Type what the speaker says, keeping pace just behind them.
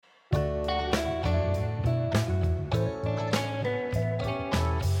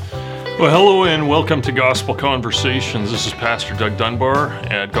Well, hello and welcome to Gospel Conversations. This is Pastor Doug Dunbar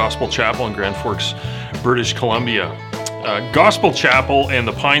at Gospel Chapel in Grand Forks, British Columbia. Gospel Chapel and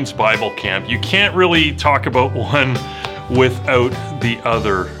the Pines Bible Camp, you can't really talk about one without the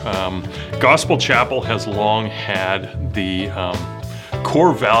other. Gospel Chapel has long had the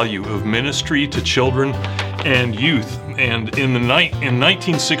core value of ministry to children and youth. And in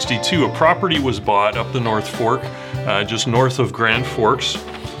 1962, a property was bought up the North Fork, just north of Grand Forks.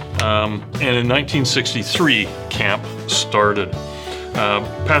 And in 1963, camp started.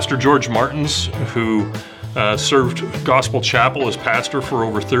 Pastor George Martins, who served Gospel Chapel as pastor for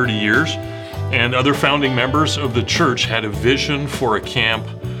over 30 years, and other founding members of the church had a vision for a camp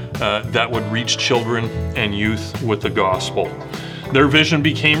that would reach children and youth with the gospel. Their vision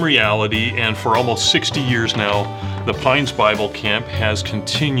became reality, and for almost 60 years now, the Pines Bible Camp has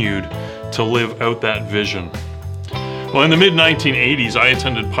continued to live out that vision. Well, in the mid-1980s, I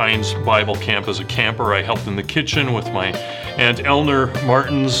attended Pines Bible Camp as a camper. I helped in the kitchen with my Aunt Eleanor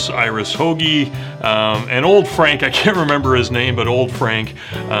Martins, Iris Hoagie, and old Frank, I can't remember his name, but old Frank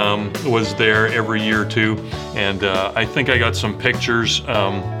was there every year too. And I think I got some pictures,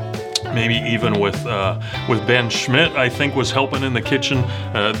 maybe even with Ben Schmidt, I think was helping in the kitchen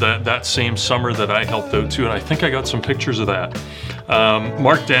that same summer that I helped out too. And I think I got some pictures of that.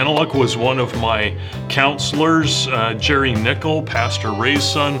 Mark Daniluk was one of my counselors, Jerry Nickel, Pastor Ray's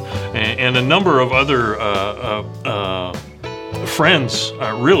son, and a number of other friends,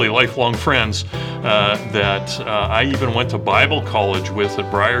 really lifelong friends, that I even went to Bible college with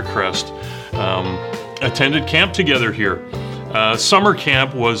at Briarcrest, attended camp together here. Summer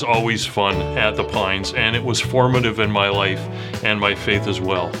camp was always fun at the Pines, and it was formative in my life and my faith as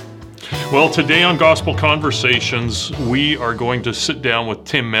well. Well, today on Gospel Conversations, we are going to sit down with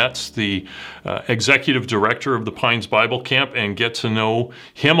Tim Metz, the executive director of the Pines Bible Camp, and get to know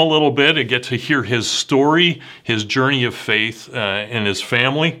him a little bit and get to hear his story, his journey of faith and his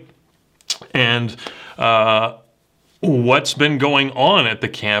family, and what's been going on at the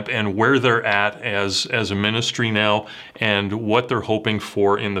camp and where they're at as a ministry now and what they're hoping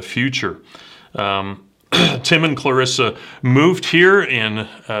for in the future. Tim and Clarissa moved here in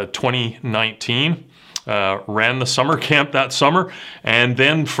 2019, ran the summer camp that summer, and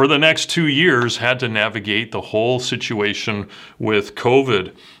then for the next 2 years had to navigate the whole situation with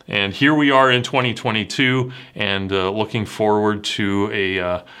COVID. And here we are in 2022 and looking forward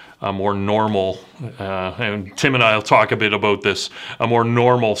to a more normal, and Tim and I will talk a bit about this, a more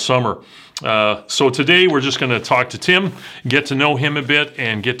normal summer. So today we're just going to talk to Tim, get to know him a bit,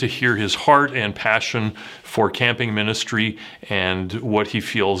 and get to hear his heart and passion for camping ministry and what he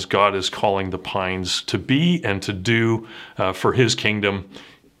feels God is calling the Pines to be and to do for his kingdom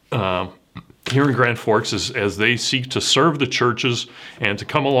here in Grand Forks as they seek to serve the churches and to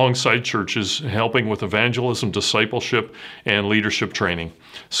come alongside churches, helping with evangelism, discipleship, and leadership training.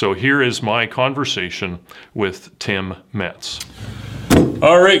 So here is my conversation with Tim Metz.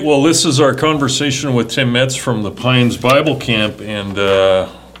 All right, well, this is our conversation with Tim Metz from the Pines Bible Camp, and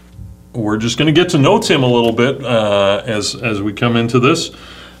we're just going to get to know Tim a little bit as we come into this.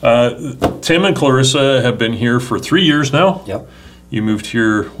 Tim and Clarissa have been here for 3 years now. Yep. You moved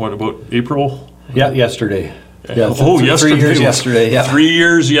here, what, about April? Yeah, yesterday. Yeah, yesterday. 3 years yesterday, yeah. 3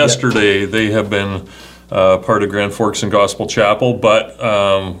 years yesterday. They have been part of Grand Forks and Gospel Chapel, but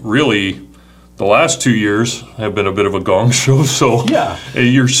really the last 2 years have been a bit of a gong show, so yeah.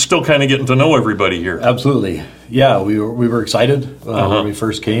 You're still kind of getting to know everybody here. Absolutely. Yeah, we were excited when we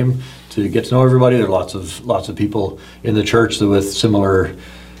first came to get to know everybody. There are lots of people in the church with similar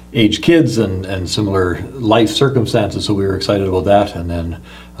age kids and similar life circumstances, so we were excited about that. And then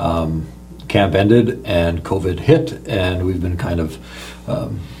camp ended and COVID hit, and we've been kind of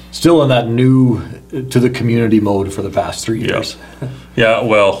still in that new to the community mode for the past 3 years. Yeah,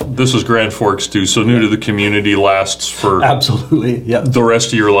 well, this is Grand Forks too, so new to the community lasts for absolutely, yeah, the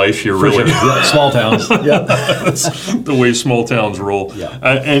rest of your life. You're really yeah, small towns. Yeah, that's the way small towns roll. Yeah,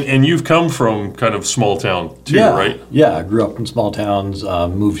 and you've come from kind of small town too, right? Yeah, I grew up in small towns.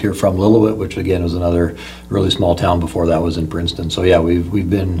 Moved here from Lillooet, which again was another really small town. Before that was in Princeton. So yeah, we've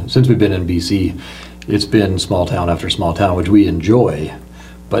been since we've been in BC. It's been small town after small town, which we enjoy.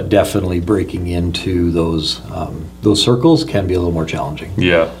 But definitely breaking into those circles can be a little more challenging.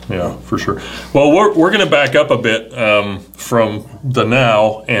 Yeah, for sure. Well, we're going to back up a bit from the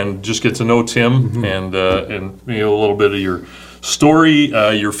now and just get to know Tim and a little bit of your story,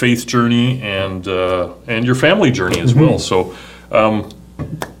 your faith journey, and your family journey as well. So,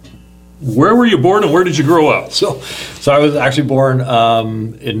 where were you born and where did you grow up? So I was actually born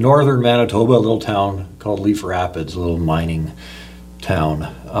in northern Manitoba, a little town called Leaf Rapids, a little mining town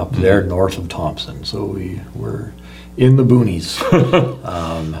up there north of Thompson. So we were in the boonies.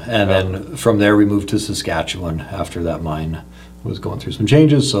 And then from there we moved to Saskatchewan after that mine was going through some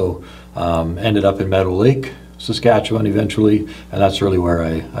changes. So ended up in Meadow Lake, Saskatchewan eventually, and that's really where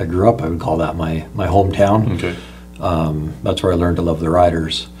I grew up. I would call that my hometown. Okay. That's where I learned to love the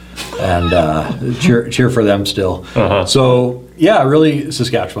Riders and cheer for them still. So yeah, really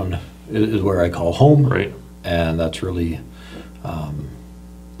Saskatchewan is where I call home. Right. And that's really, a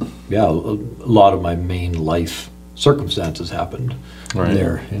lot of my main life circumstances happened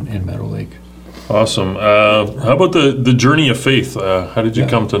there in Meadow Lake. Awesome. How about the journey of faith? How did you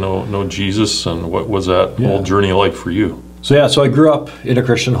come to know Jesus, and what was that whole journey like for you? So I grew up in a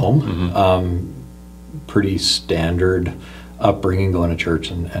Christian home, pretty standard upbringing, going to church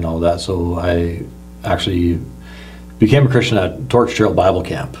and all that. So I actually became a Christian at Torch Trail Bible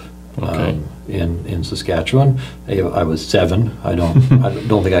Camp. In Saskatchewan. I was 7. I don't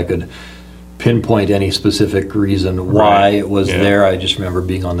think I could pinpoint any specific reason why it was there. I just remember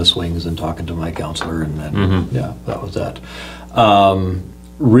being on the swings and talking to my counselor, and then that was that.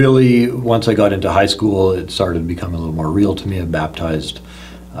 Really, once I got into high school, it started becoming a little more real to me. I baptized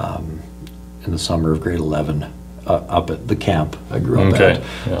in the summer of grade 11 up at the camp I grew up at,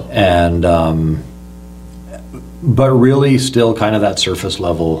 and but really still kind of that surface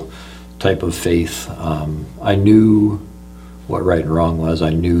level type of faith. I knew what right and wrong was. I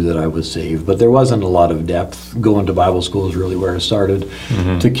knew that I was saved, but there wasn't a lot of depth. Going to Bible school is really where it started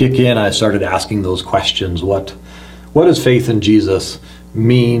to kick in. I started asking those questions. What does faith in Jesus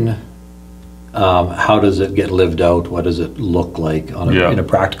mean? How does it get lived out? What does it look like in a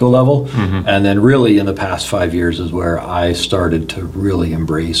practical level? And then really in the past 5 years is where I started to really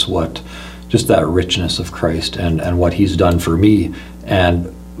embrace just that richness of Christ and what he's done for me,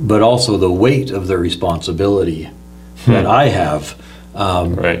 but also the weight of the responsibility that I have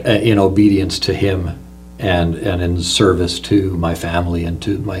in obedience to him and in service to my family and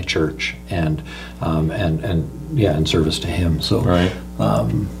to my church and in service to him. So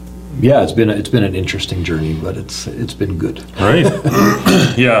it's been an interesting journey, but it's been good. Right.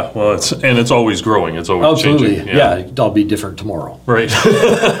 Well, it's always growing. It's always absolutely changing. Yeah, I'll be different tomorrow. Right.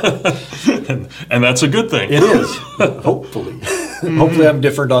 and that's a good thing. It is. Hopefully. Hopefully I'm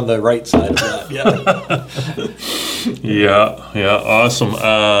different on the right side of that. Awesome.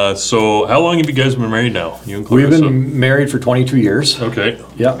 So how long have you guys been married now? You and We've Clarissa? been married for 22 years. Okay.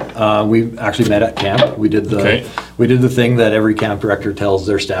 We actually met at camp. We did the thing that every camp director tells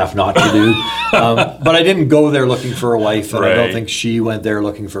their staff not to do. But I didn't go there looking for a wife, and I don't think she went there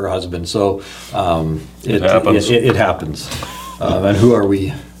looking for a husband. So it happens. It happens. And who are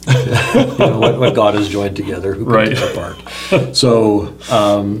we? What God has joined together, who can tear apart. So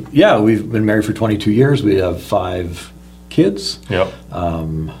we've been married for 22 years. We have 5 kids.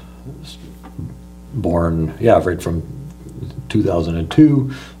 Born right from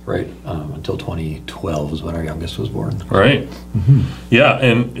 2002 until 2012 is when our youngest was born. Right.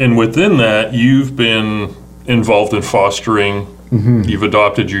 And within that you've been involved in fostering. You've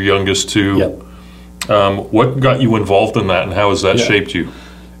adopted your youngest too. What got you involved in that, and how has that shaped you?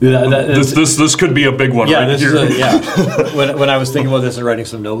 This could be a big one right here. When I was thinking about this and writing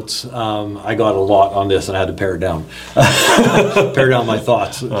some notes, I got a lot on this and I had to pare it down. Pare down my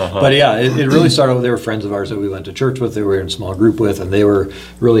thoughts. But it really started with, they were friends of ours that we went to church with, they were in a small group with, and they were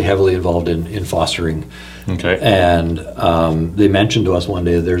really heavily involved in fostering. And they mentioned to us one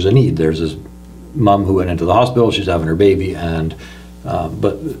day that there's a need. There's this mom who went into the hospital, she's having her baby, and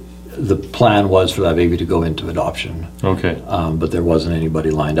but the plan was for that baby to go into adoption. But there wasn't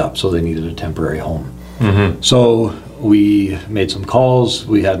anybody lined up, so they needed a temporary home. So we made some calls.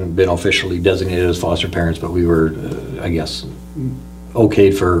 We hadn't been officially designated as foster parents, but we were,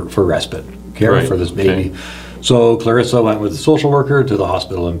 okayed for respite care for this baby. So Clarissa went with the social worker to the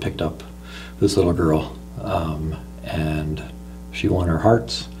hospital and picked up this little girl, and she won our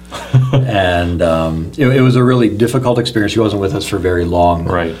hearts. And it was a really difficult experience. She wasn't with us for very long.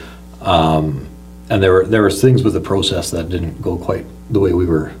 And there was things with the process that didn't go quite the way we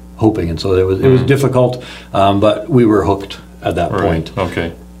were hoping, and so it was difficult, but we were hooked at that point.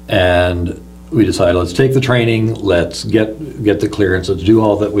 And we decided, let's take the training, let's get the clearance, let's do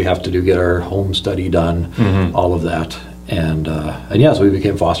all that we have to do, get our home study done, all of that, and so we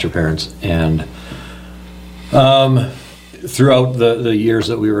became foster parents. And throughout the years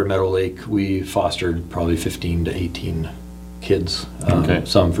that we were in Meadow Lake, we fostered probably 15 to 18 kids,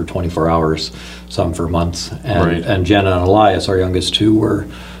 some for 24 hours, some for months, and Jenna and Elias, our youngest two, were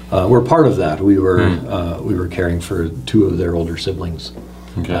part of that. We were caring for 2 of their older siblings,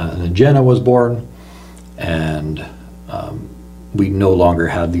 and then Jenna was born, and we no longer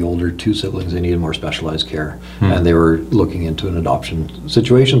had the older two siblings. They needed more specialized care, and they were looking into an adoption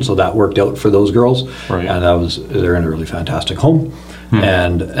situation. So that worked out for those girls, Right. and they're in a really fantastic home.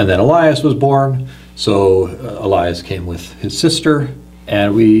 And then Elias was born. So Elias came with his sister,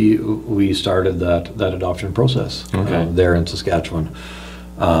 and we started that adoption process there in Saskatchewan.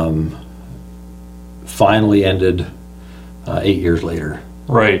 Finally ended 8 years later.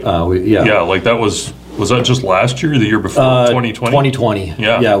 Right. Like that was that just last year or the year before, 2020? 2020.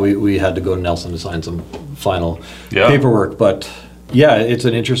 Yeah. We had to go to Nelson to sign some final Yeah. paperwork. But yeah, it's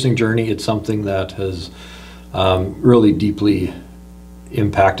an interesting journey. It's something that has really deeply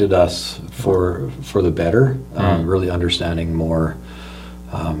impacted us for the better, really understanding more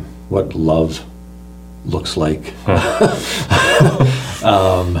what love looks like.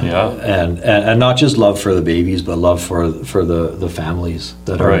 And not just love for the babies, but love for the families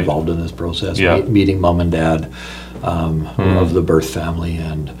that are Right. involved in this process. Yeah. Meeting mom and dad of the birth family,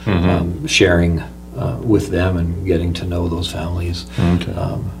 and sharing with them and getting to know those families. Okay.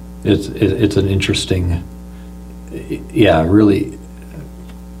 It's an interesting, really.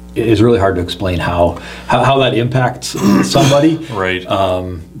 It's really hard to explain how that impacts somebody. Right.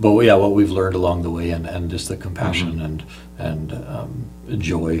 But yeah, what we've learned along the way, and just the compassion and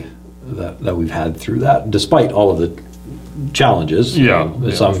joy that we've had through that, despite all of the challenges. Yeah,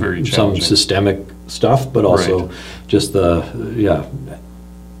 some very some challenging. systemic stuff, but also Right. just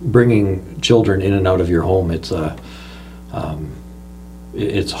bringing children in and out of your home.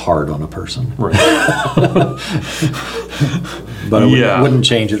 It's hard on a person. Right. But I Yeah. wouldn't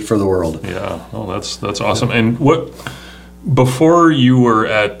change it for the world. Yeah. Oh, that's awesome. And before you were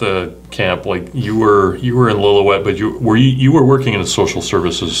at the camp, like you were in Lillooet, but you were working in a social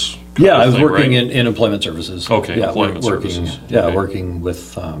services. kind Yeah, of I was thing, working right? in employment services. Okay, Yeah, employment working, services. Yeah, Okay. working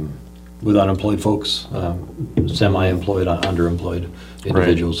with unemployed folks, semi-employed, underemployed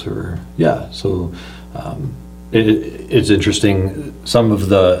individuals who are, so it's interesting. Some of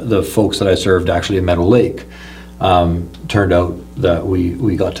the folks that I served actually in Meadow Lake, turned out that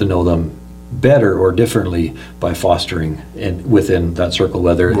we got to know them better or differently by fostering within that circle,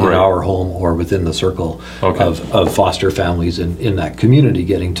 whether in Right. our home or within the circle Okay. of foster families in that community,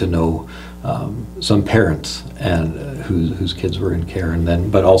 getting to know some parents and whose kids were in care,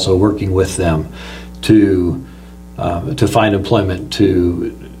 but also working with them to find employment,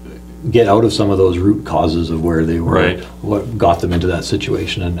 to get out of some of those root causes of where they were, Right. what got them into that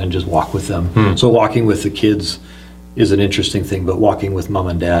situation, and just walk with them. So walking with the kids is an interesting thing, but walking with mom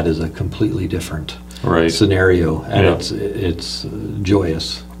and dad is a completely different Right. scenario, and Yeah. it's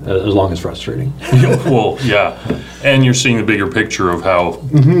joyous as long as frustrating. Well, yeah, and you're seeing the bigger picture of how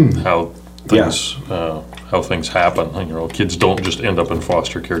things how things happen. You know, kids don't just end up in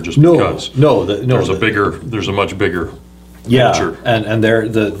foster care just because. There's a much bigger picture. and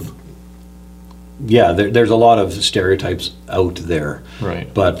there's a lot of stereotypes out there,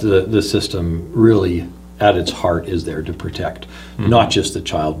 Right. but the system really, at its heart, is there to protect not just the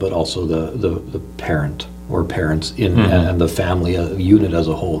child, but also the parent or parents and the family unit as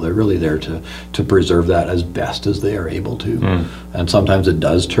a whole. They're really there to preserve that as best as they are able to. And sometimes it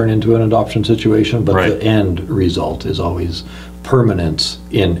does turn into an adoption situation, but Right. the end result is always permanence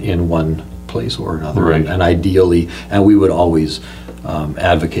in one place or another. Right. And ideally, and we would always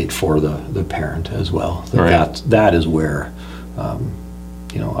advocate for the parent as well. Right. That is where,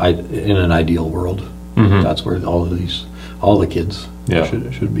 in an ideal world, that's where all the kids Yeah.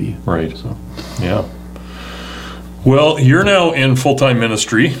 should be. Right. So. Yeah. Well, you're now in full-time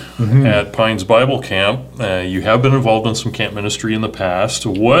ministry at Pines Bible Camp. You have been involved in some camp ministry in the past.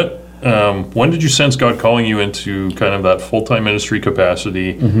 When did you sense God calling you into kind of that full-time ministry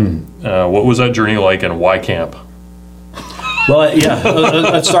capacity? What was that journey like, and why camp? Well,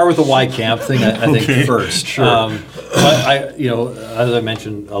 let's start with the why camp thing, I think, first. Sure. As I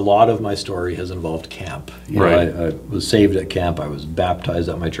mentioned, a lot of my story has involved camp. Right. I was saved at camp. I was baptized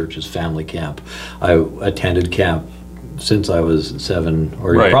at my church's family camp. I attended camp since I was 7,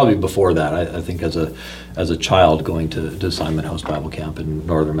 or Right. probably before that. I think as a child, going to Simon House Bible Camp in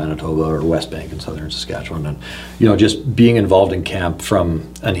northern Manitoba or West Bank in southern Saskatchewan, and just being involved in camp from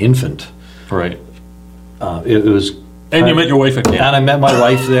an infant. Right. It was. And you met your wife at camp. And I met my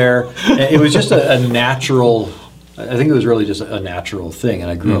wife there. It was just a natural, I think it was really just a natural thing. And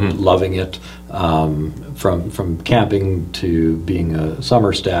I grew up loving it, from camping to being a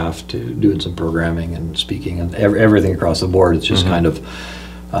summer staff to doing some programming and speaking and everything across the board. It's just kind of,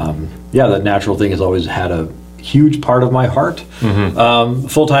 that natural thing has always had a huge part of my heart.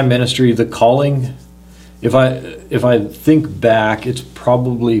 Full-time ministry, the calling, if I think back, it's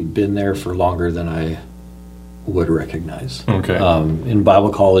probably been there for longer than I would recognize. Okay. In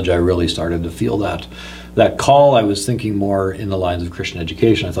Bible college, I really started to feel that call. I was thinking more in the lines of Christian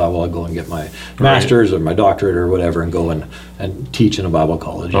education. I thought, well, I'll go and get my master's or my doctorate or whatever and go and teach in a Bible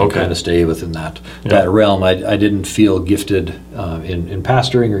college and kind of stay within that realm. I didn't feel gifted in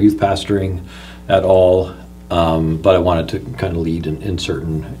pastoring or youth pastoring at all, but I wanted to kind of lead in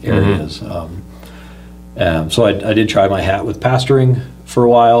certain areas. So I did try my hat with pastoring for a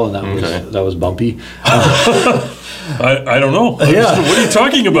while, and that was bumpy. I don't know. Yeah. What are you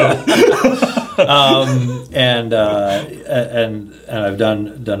talking about? And I've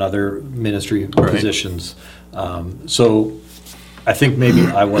done other ministry positions. So I think maybe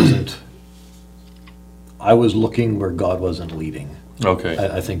I was looking where God wasn't leading. Okay.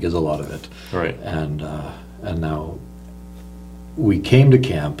 I think is a lot of it. Right. And now we came to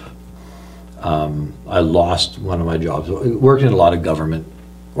camp. I lost one of my jobs. I worked in a lot of government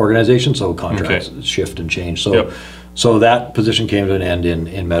organizations, so contracts shift and change. So that position came to an end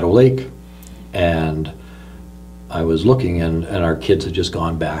in Meadow Lake, and I was looking, and our kids had just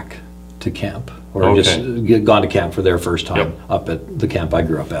gone back to camp, or just gone to camp for their first time up at the camp I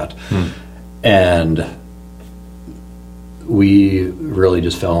grew up at. And we really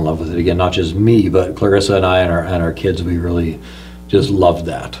just fell in love with it again. Not just me, but Clarissa and I and our kids. We really just loved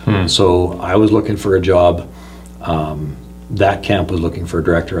that. So I was looking for a job. That camp was looking for a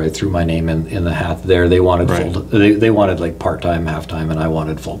director. I threw my name in the hat there. They wanted they wanted like part-time, half-time, and I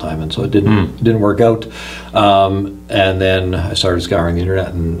wanted full-time, and so it didn't work out. And then I started scouring the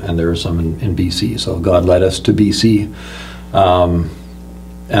internet, and there was some in BC. So God led us to BC, and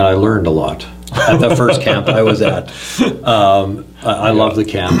I learned a lot at the first camp I was at. I loved the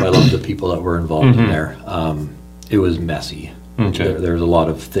camp. I loved the people that were involved in there. It was messy. There's a lot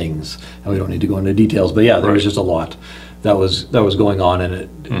of things, and we don't need to go into details. But there was just a lot that was going on, and it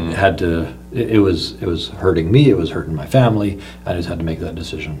had to. It was hurting me. It was hurting my family. I just had to make that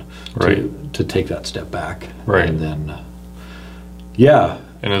decision to take that step back. And then,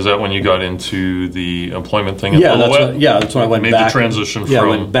 And is that when you got into the employment thing? That's when I went made back. The transition I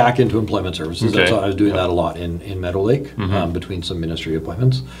went back into employment services. Okay. I was doing that a lot in Meadow Lake between some ministry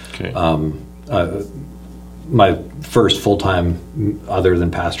appointments. Okay. My first full-time, other than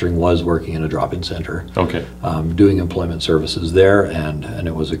pastoring, was working in a drop-in center. Okay. Doing employment services there, and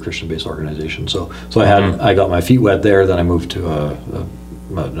it was a Christian-based organization. So I got my feet wet there. Then I moved to a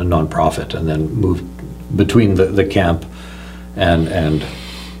nonprofit, and then moved between the camp and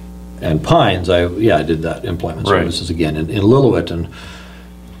Pines. I did that employment services again in Lillooet, and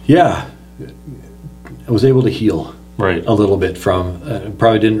I was able to heal. A little bit from,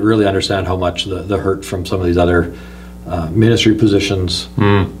 probably didn't really understand how much the hurt from some of these other ministry positions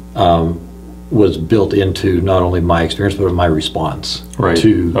was built into not only my experience, but my response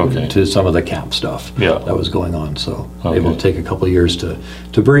to some of the camp stuff that was going on. So able to take a couple of years to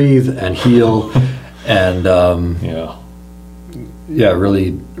breathe and heal and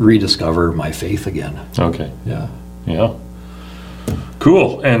really rediscover my faith again. Okay. Yeah.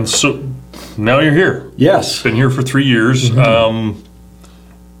 Cool. And so now you're here. Yes. Been here for 3 years.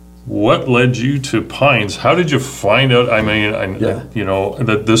 What led you to Pines? How did you find out? I mean,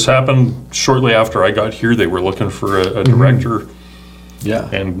 that this happened shortly after I got here. They were looking for a director.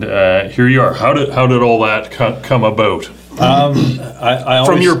 And here you are. How did all that come about?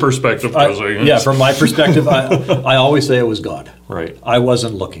 From your perspective, from my perspective, I always say it was God. Right. I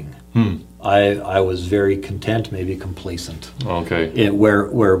wasn't looking. I was very content, maybe complacent. Okay.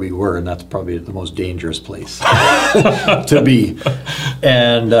 Where we were, and that's probably the most dangerous place to be.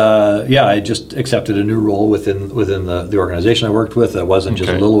 And I just accepted a new role within the organization I worked with. That wasn't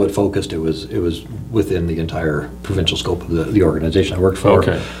just Lillooet focused. It was within the entire provincial scope of the organization I worked for.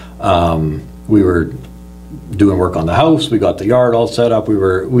 Okay. We were doing work on the house. We got the yard all set up. We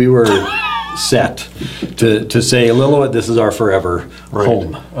were set to say, Lillooet, this is our forever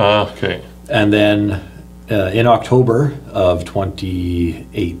home. Okay. And then in October of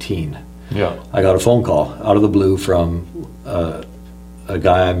 2018, I got a phone call out of the blue from a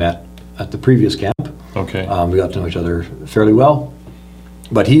guy I met at the previous camp. Okay. We got to know each other fairly well,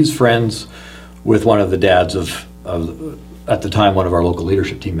 but he's friends with one of the dads of at the time, one of our local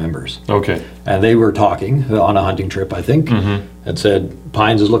leadership team members. Okay. And they were talking on a hunting trip, I think, and said,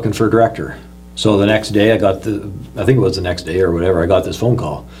 Pines is looking for a director. So the next day I think it was the next day or whatever, I got this phone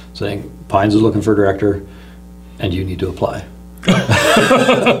call saying, Pines is looking for a director and you need to apply.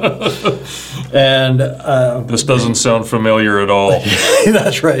 And this doesn't sound familiar at all.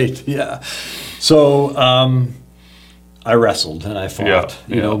 That's right, yeah. So I wrestled and I fought.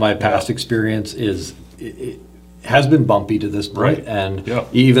 My past experience has been bumpy to this point. Right. And Yeah.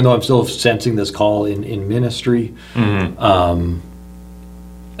 even though I'm still sensing this call in ministry,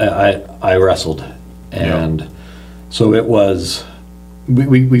 I wrestled. And so it was,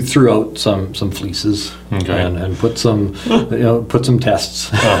 we threw out some fleeces and put some, put some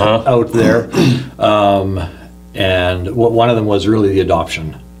tests out there. And one of them was really the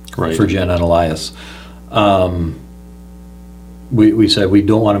adoption for Jen and Elias. We said we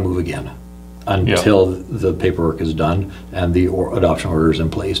don't want to move again until the paperwork is done and the adoption order is in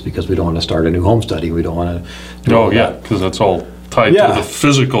place, because we don't want to start a new home study. We don't want to because that's all tied to the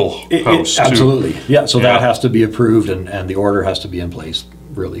physical house too. Absolutely. Yeah, so that has to be approved, and the order has to be in place.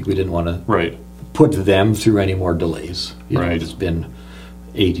 Really, we didn't want to put them through any more delays. It's been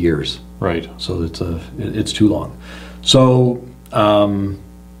 8 years. Right. So it's too long. So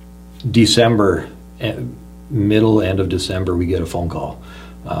December, end of December, we get a phone call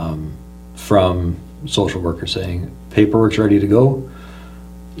from social worker saying, paperwork's ready to go.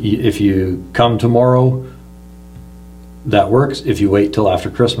 If you come tomorrow, that works. If you wait till after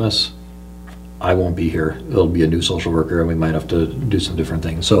Christmas, I won't be here. It'll be a new social worker, and we might have to do some different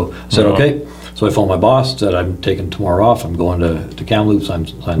things. So I said, okay. So I phoned my boss, said I'm taking tomorrow off. I'm going to Kamloops, sign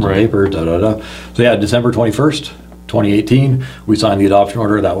some paper, So December 21st, 2018, we signed the adoption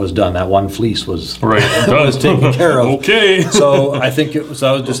order. That was done. That one fleece was was taken care of. Okay. So I think that was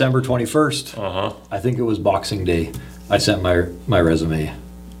December 21st. I think it was Boxing Day. I sent my resume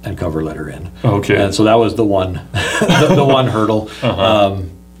and cover letter in. Okay. And so that was the one, the one hurdle.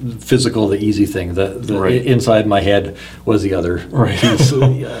 Physical, the easy thing. The inside my head was the other piece,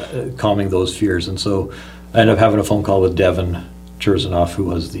 calming those fears. And so I ended up having a phone call with Devin Cherzanoff, who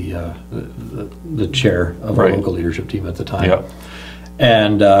was the chair of our local leadership team at the time. Yeah.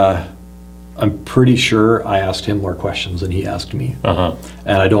 And I'm pretty sure I asked him more questions than he asked me. And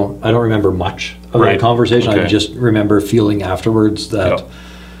I don't remember much of that conversation. I just remember feeling afterwards that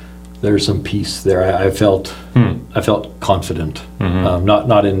there's some peace there. I felt confident,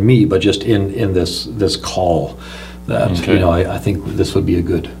 not in me, but just in this call that I think this would be a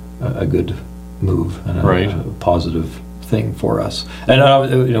good move and a positive thing for us. And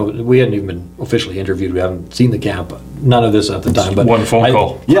we hadn't even been officially interviewed. We haven't seen the camp. None of this at the time. But one phone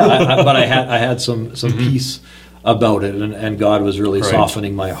call. But I had some peace about it, and God was really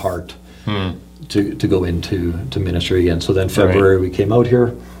softening my heart to go into ministry again. So then February we came out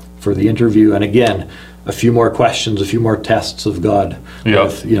here for the interview, and again, a few more questions, a few more tests of God.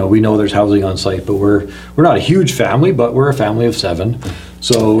 With, we know there's housing on site, but we're not a huge family, but we're a family of 7.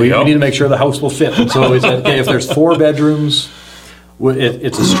 So we need to make sure the house will fit. And so we said, okay, if there's 4 bedrooms,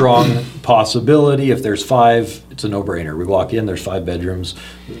 it's a strong possibility. If there's 5, it's a no-brainer. We walk in, there's 5 bedrooms.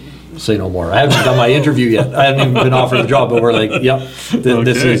 Say no more. I haven't done my interview yet. I haven't even been offered the job, but we're like,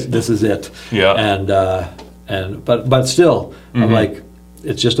 this is it. Yeah. But still, I'm like,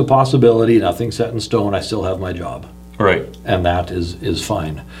 it's just a possibility. Nothing's set in stone. I still have my job. Right. And that is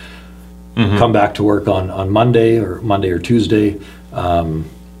fine. Come back to work on Monday or Tuesday.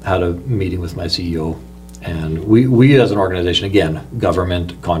 Had a meeting with my CEO, and we as an organization, again,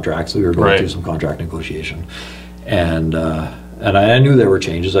 government contracts. We were going through some contract negotiation, and I knew there were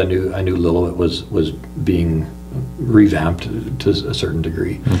changes. I knew Lillooet was being revamped to a certain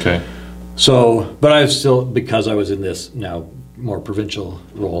degree. Okay. So, but I was still, because I was in this now more provincial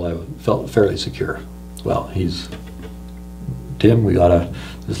role, I felt fairly secure. Well, Tim, we gotta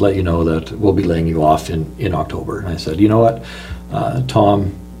just let you know that we'll be laying you off in October. And I said, you know what,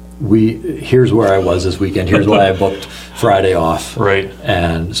 Tom, here's where I was this weekend. Here's why I booked Friday off. Right.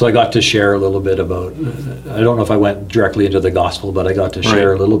 And so I got to share a little bit about, I don't know if I went directly into the gospel, but I got to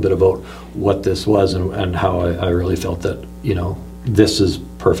share a little bit about what this was and how I really felt that, this is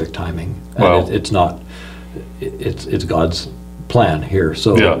perfect timing. And it's God's plan here.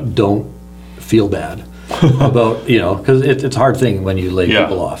 So don't feel bad about, because it's a hard thing when you lay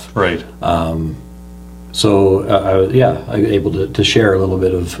people off. Right. So I was able to share a little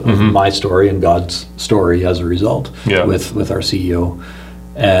bit of my story and God's story as a result with our CEO.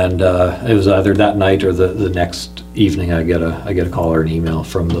 And it was either that night or the next evening I get a call or an email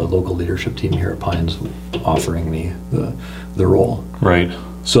from the local leadership team here at Pines offering me the role. Right.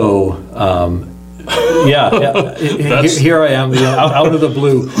 So here I am, out of the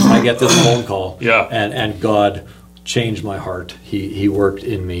blue, I get this phone call. Yeah. And God changed my heart. He worked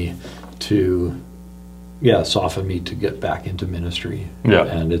in me to soften me to get back into ministry. Yeah.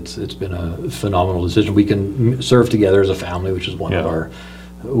 And it's been a phenomenal decision. We can serve together as a family, which is one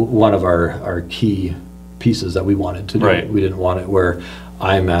of our key pieces that we wanted to do. Right. We didn't want it where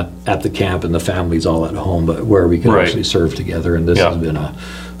I'm at the camp and the family's all at home, but where we can actually serve together. And this has been a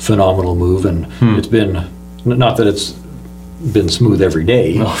phenomenal move, and it's been not that it's been smooth every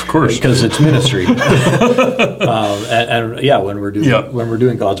day, No, of course. because it's ministry. And yeah, when we're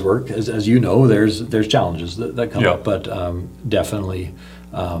doing God's work, as you know, there's challenges that come up, but definitely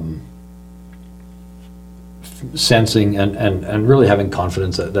sensing and really having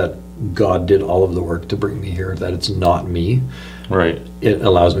confidence that God did all of the work to bring me here, that it's not me. Right. It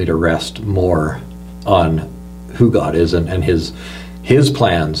allows me to rest more on who God is and his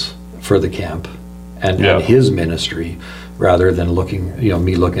plans for the camp and his ministry, rather than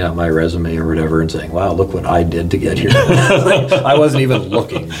me looking at my resume or whatever and saying, wow, look what I did to get here. I wasn't even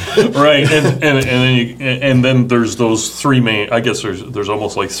looking. Right. And then there's those three main, I guess there's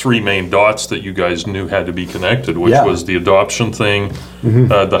almost like three main dots that you guys knew had to be connected, which was the adoption thing,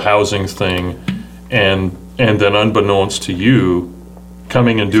 the housing thing, and then unbeknownst to you,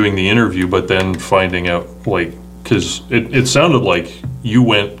 coming and doing the interview, but then finding out, like, because it sounded like you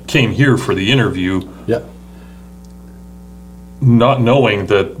came here for the interview, not knowing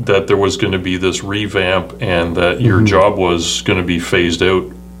that there was going to be this revamp and that your job was going to be phased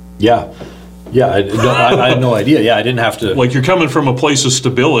out. I had no idea. I didn't have to. Like, you're coming from a place of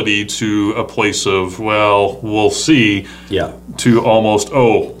stability to a place of, well, we'll see. Yeah. To almost,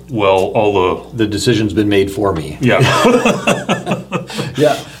 all the decision's been made for me. Yeah.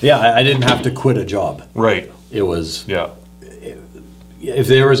 I didn't have to quit a job. Right. It was. Yeah. If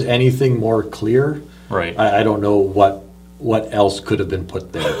there was anything more clear, right. I don't know what else could have been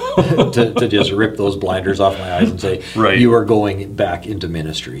put there to just rip those blinders off my eyes and say, you are going back into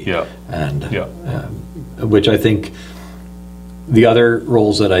ministry. Yeah. And which I think the other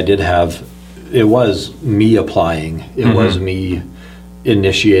roles that I did have, it was me applying. It was me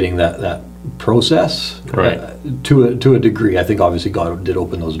initiating that process to a degree. I think obviously God did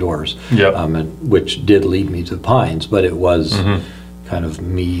open those doors, which did lead me to Pines, but it was kind of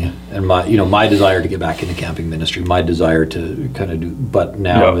me and my desire to get back into camping ministry, my desire to kind of do, but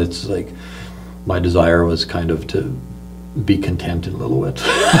now it's like my desire was kind of to be content in Lillooet.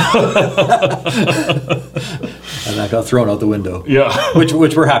 And that got thrown out the window. Yeah. Which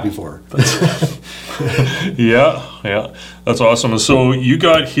we're happy for. Yeah. That's awesome. And so you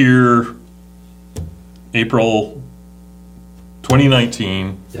got here April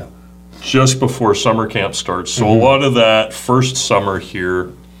 2019. Yeah. Just before summer camp starts. So a lot of that first summer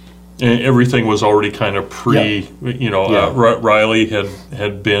here, everything was already kind of Riley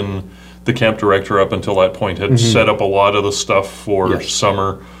had been the camp director up until that point, had set up a lot of the stuff for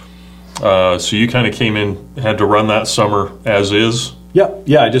summer. So you kind of came in, had to run that summer as is. Yeah,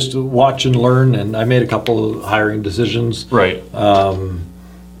 I just watch and learn, and I made a couple of hiring decisions. Right.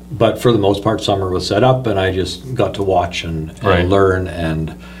 But for the most part, summer was set up, and I just got to watch and learn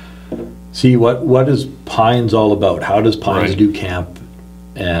and see what is Pines all about. How does Pines do camp,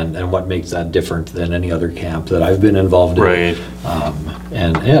 and what makes that different than any other camp that I've been involved in. Right.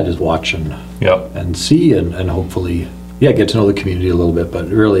 Just watch and see and hopefully get to know the community a little bit. But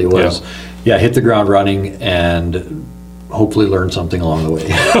really it was hit the ground running and hopefully learn something along the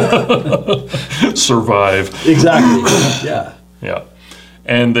way. Survive. Exactly. Yeah.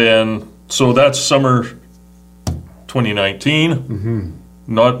 And then so that's summer 2019.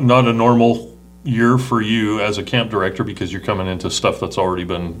 Not a normal year for you as a camp director because you're coming into stuff that's already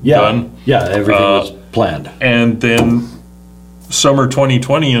been done. Yeah, everything was planned. And then summer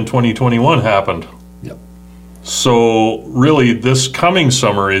 2020 and 2021 happened. Yep. So really this coming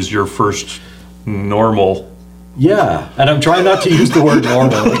summer is your first normal. Yeah, and I'm trying not to use the word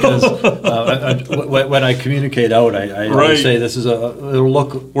normal because when I communicate out, I say this is it'll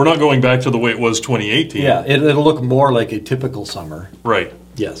look. We're not going back to the way it was 2018. Yeah, it'll look more like a typical summer. Right.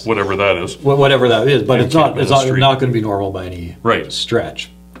 Yes. Whatever that is. Whatever that is, but it's not going to be normal by any stretch,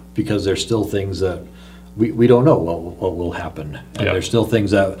 because there's still things that we don't know what will happen, and there's still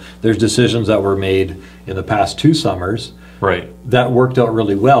things there's decisions that were made in the past 2 summers. Right. That worked out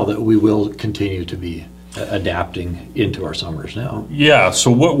really well that we will continue to be adapting into our summers now. Yeah,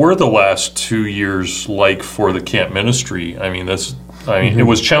 so what were the last 2 years like for the camp ministry? I mean, it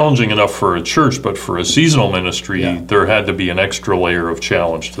was challenging enough for a church, but for a seasonal ministry, there had to be an extra layer of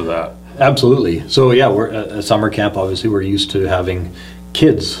challenge to that. Absolutely. So we're at a summer camp. Obviously, we're used to having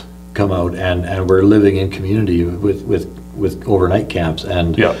kids come out, and we're living in community with overnight camps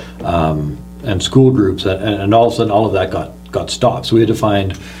and school groups, and all of a sudden, all of that got stopped. So we had to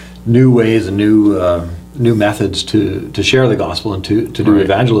find new ways and new methods to share the gospel and to do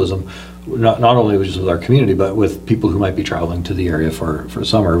evangelism, not only just with our community, but with people who might be traveling to the area for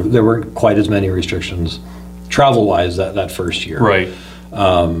summer. There weren't quite as many restrictions travel-wise that first year. Right.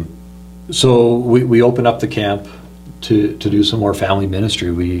 So we opened up the camp to do some more family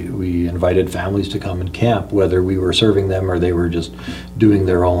ministry. We invited families to come and camp, whether we were serving them or they were just doing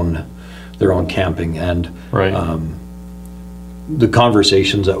their own camping. And the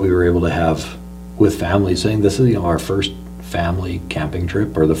conversations that we were able to have with families, saying this is our first family camping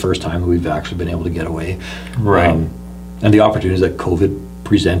trip, or the first time we've actually been able to get away. And the opportunities that COVID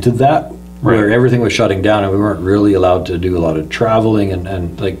presented that, where everything was shutting down and we weren't really allowed to do a lot of traveling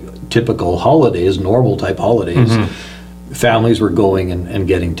and like typical holidays, normal type holidays. Families were going and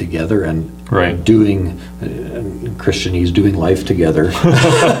getting together and doing Christianese, doing life together.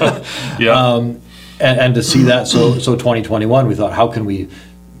 And to see that, so 2021, we thought, how can we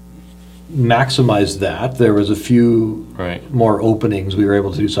maximize that? There was a few more openings. We were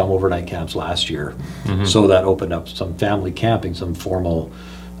able to do some overnight camps last year, so that opened up some family camping, some formal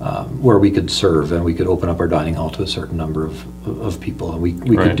where we could serve, and we could open up our dining hall to a certain number of people, and we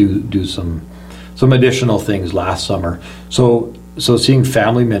could do some additional things last summer. So seeing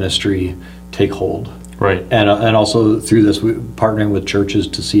family ministry take hold, and also through this, partnering with churches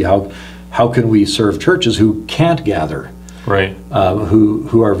to see how can we serve churches who can't gather,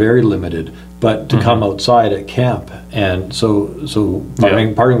 who are very limited, but to come outside at camp. And so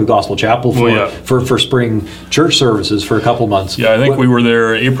partnering with Gospel Chapel for spring church services for a couple months. I think we were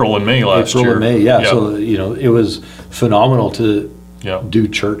there April and May last year. April and May, So it was phenomenal to do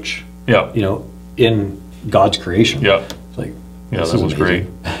church. In God's creation. It's like, that was great.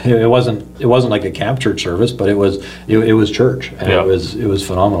 It wasn't like a camp church service, but it was church, and it was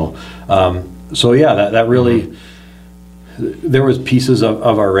phenomenal. That really. There was pieces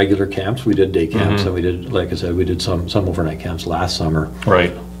of our regular camps. We did day camps, and we did, like I said, we did some overnight camps last summer.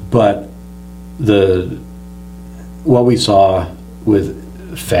 But what we saw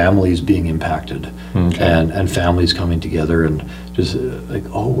with families being impacted, and families coming together, and just like,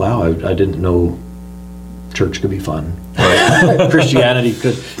 oh wow, I didn't know church could be fun. Christianity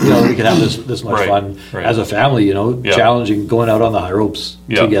could, we could have this much fun as a family. Challenging, going out on the high ropes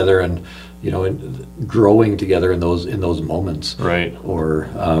together, and and growing together in those moments. Or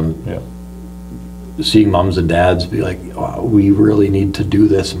seeing moms and dads be like, oh, we really need to do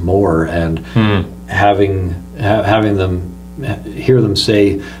this more, and having them hear them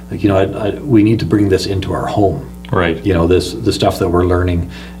say, like, we need to bring this into our home. The stuff that we're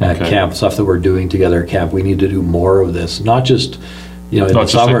learning at camp, stuff that we're doing together at camp, we need to do more of this, not just in the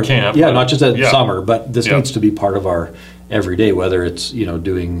summer. At camp, not just at summer, but this needs to be part of our every day, whether it's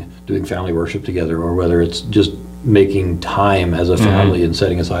doing family worship together, or whether it's just making time as a family and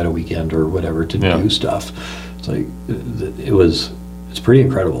setting aside a weekend or whatever to do stuff. It's like it's pretty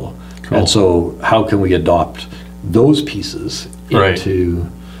incredible. And so how can we adopt those pieces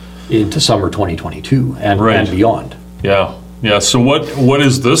into summer 2022 and beyond? So what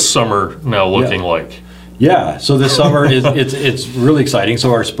is this summer now looking like? So this summer it's really exciting.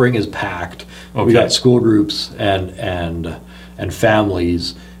 So our spring is packed. We got school groups and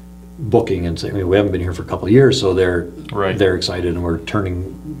families booking and saying, we haven't been here for a couple of years, so they're excited, and we're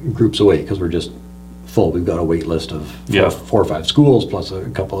turning groups away because we're just full. We've got a wait list of 4 or 5 schools plus a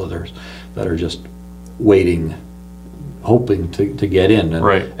couple others that are just waiting, hoping to get in,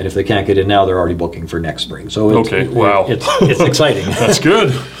 and if they can't get in now, they're already booking for next spring. So it's exciting. That's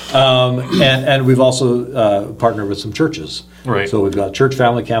good. And we've also partnered with some churches. So we've got church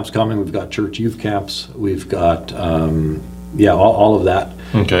family camps coming. We've got church youth camps. We've got all of that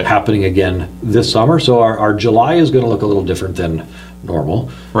happening again this summer. So our July is going to look a little different than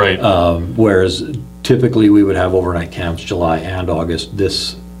normal. Whereas typically we would have overnight camps July and August.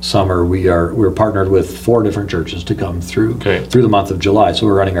 This summer we're partnered with 4 different churches to come through the month of July. So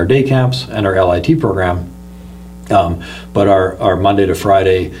we're running our day camps and our LIT program, but our Monday to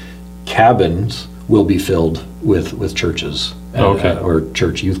Friday cabins will be filled with churches, or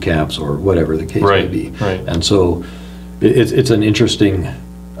church youth camps, or whatever the case may be. And so it's an interesting.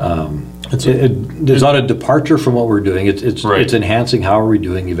 It's not a departure from what we're doing. It's enhancing how are we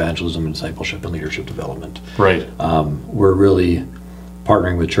doing evangelism and discipleship and leadership development. We're really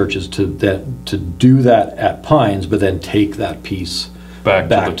partnering with churches to do that at Pines, but then take that piece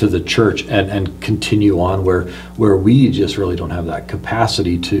back to the church and continue on where we just really don't have that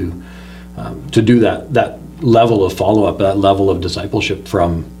capacity to do that level of follow-up, that level of discipleship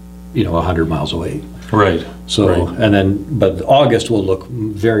from 100 miles away. And then, but August will look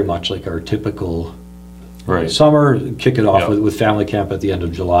very much like our typical summer. Kick it off with family camp at the end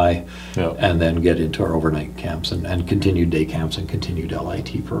of July, and then get into our overnight camps and continued day camps and continued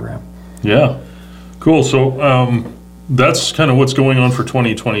LIT program. Cool. So that's kind of what's going on for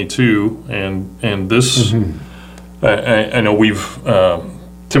 2022, and this I know we've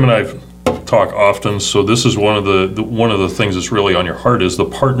Tim and I've talk often. So this is one of the things that's really on your heart is the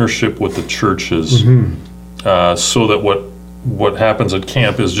partnership with the churches, so that what happens at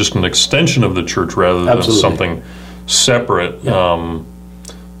camp is just an extension of the church rather than something separate.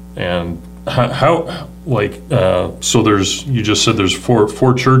 And how so you just said there's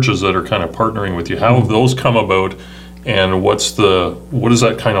four churches that are kind of partnering with you. How have those come about, and what is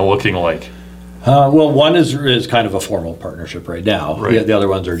that kind of looking like? Well, one is kind of a formal partnership right now. Right. The other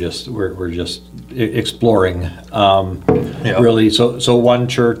ones are just we're just exploring. Really, so one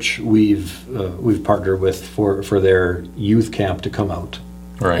church we've partnered with for their youth camp to come out,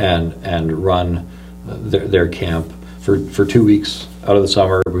 right, and run their camp for 2 weeks out of the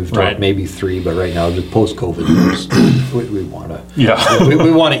summer. We've talked maybe 3, but right now, just post-COVID, we want to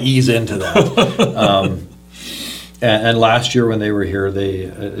we want to ease into that. And last year when they were here, they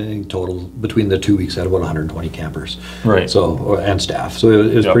in total between the 2 weeks had about 120 campers, right? So and staff, so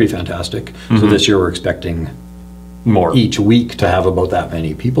it was pretty fantastic. So this year we're expecting more each week to have about that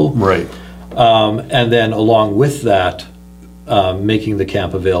many people, right? And then along with that, making the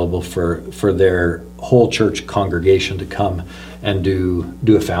camp available for their whole church congregation to come and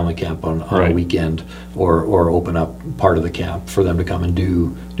do a family camp on a weekend, or open up part of the camp for them to come and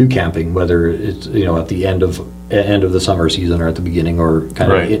do camping, whether it's at the end of the summer season or at the beginning, or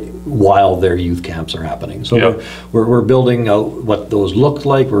kind of while their youth camps are happening. So we're building out what those look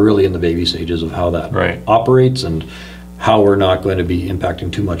like. We're really in the baby stages of how that operates, and how we're not going to be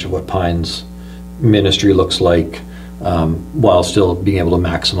impacting too much of what Pines ministry looks like, while still being able to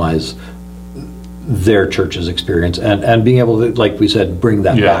maximize their church's experience, and being able to, like we said, bring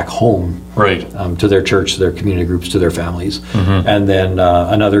that back home, to their church, to their community groups, to their families. And then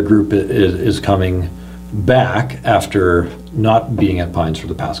another group is coming back after not being at Pines for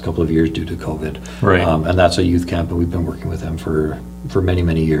the past couple of years due to COVID, and that's a youth camp, and we've been working with them for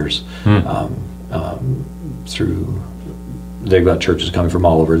many years. Through they've got churches coming from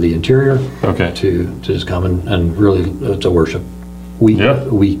all over the interior, to just come and really it's a worship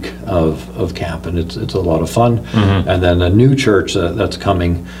week of camp, and it's a lot of fun. And then a new church that's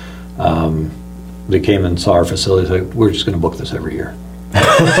coming, they came and saw our facility, like, we're just going to book this every year.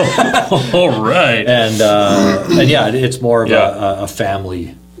 All right. And it's more of a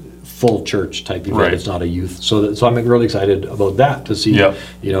family full church type event. It's not a youth. So I'm really excited about that, to see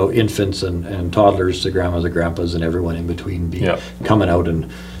infants and toddlers to grandmas and grandpas and everyone in between coming out and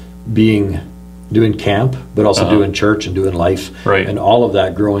doing camp, but also doing church and doing life, and all of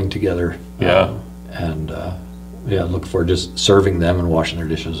that growing together. Look for just serving them and washing their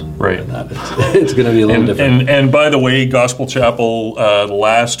dishes and that. It's going to be a little different. And by the way, Gospel Chapel,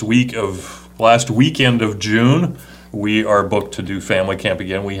 last weekend of June, we are booked to do family camp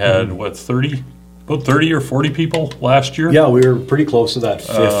again. We had about 30 or 40 people last year. Yeah, we were pretty close to that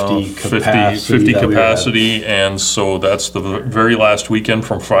 50 capacity, and so that's the very last weekend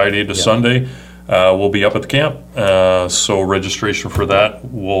from Friday to Sunday. We'll be up at the camp, so registration for that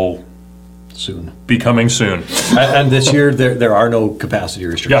will be coming soon. And this year there are no capacity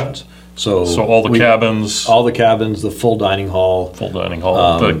restrictions. So all the cabins, the full dining hall,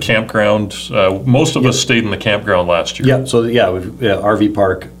 the campground. Most of us stayed in the campground last year. We've RV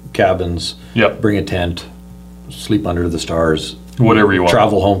park, cabins. Bring a tent, sleep under the stars. Whatever you want.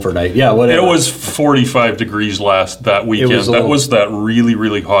 Travel home for a night. Yeah, whatever. It was 45 degrees that weekend. That was that really,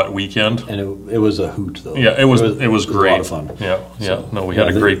 really hot weekend. And it was a hoot, though. Yeah, it was great. A lot of fun. We had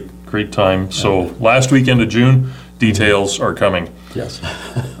a great time. So last weekend of June, details are coming. Yes.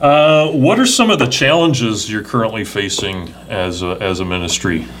 What are some of the challenges you're currently facing as a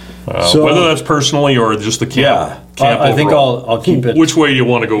ministry? Whether that's personally or just the camp. I think I'll keep it. Which way do you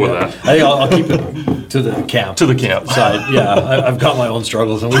want to go with that? I think I'll keep it to the camp. To the camp side. I've got my own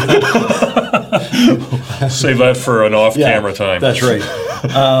struggles, and save that for an off-camera time. That's right.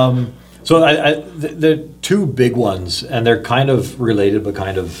 So the two big ones, and they're kind of related, but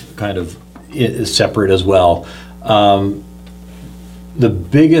kind of separate as well. The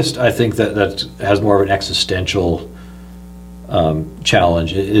biggest, I think, that has more of an existential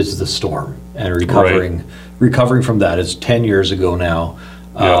challenge is the storm, and recovering from that. It's 10 years ago now,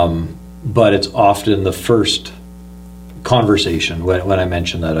 but it's often the first conversation when I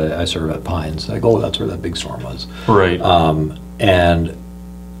mention that I serve at Pines. Like, that's where that big storm was. Right.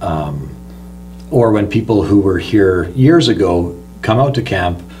 Or when people who were here years ago come out to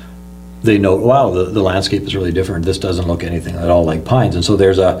camp, they know, wow, the landscape is really different. This doesn't look anything at all like Pines. And so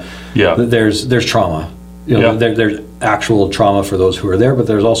there's trauma. There's actual trauma for those who are there, but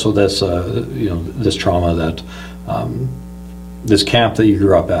there's also this this trauma that this camp that you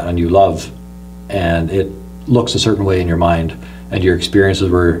grew up at and you love, and it looks a certain way in your mind, and your experiences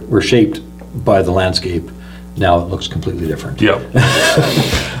were shaped by the landscape, now it looks completely different. Yeah.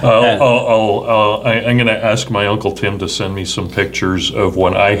 I'm going to ask my Uncle Tim to send me some pictures of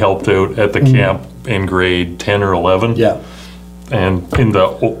when I helped out at the camp in grade 10 or 11. Yeah. And in the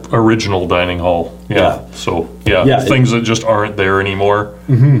original dining hall. Yeah. So, things that just aren't there anymore.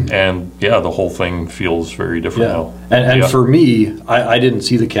 And, the whole thing feels very different now. And for me, I didn't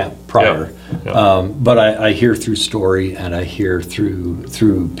see the camp prior. But I hear through story, and I hear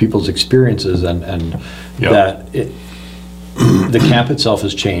through people's experiences, and that the camp itself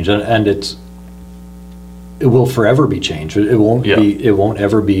has changed, and it will forever be changed. It won't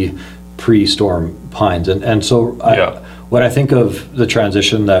ever be pre-storm Pines, and so when I think of the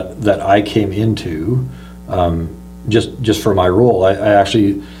transition that I came into, just for my role, I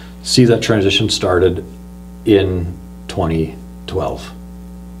actually see that transition started in 2012.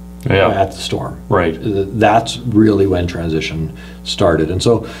 At the storm. Right. That's really when transition started. And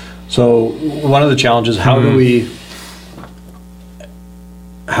so one of the challenges, how do we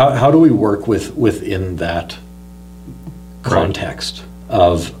work within that context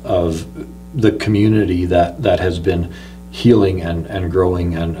of the community that has been healing and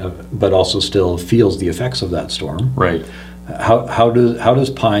growing, but also still feels the effects of that storm. Right. How does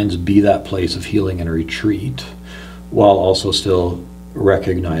Pines be that place of healing and retreat, while also still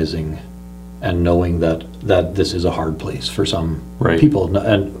recognizing and knowing that this is a hard place for some people,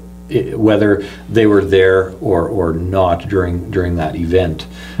 and whether they were there or not during that event,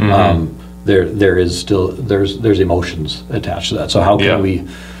 there is still there's emotions attached to that. So how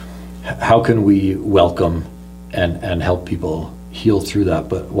can we welcome and help people heal through that,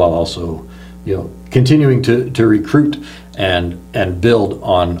 but while also continuing to recruit and build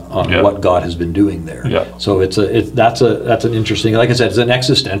on what God has been doing there. So that's an interesting, like I said, it's an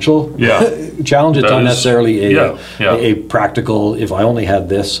existential challenge. It's not necessarily a practical, if I only had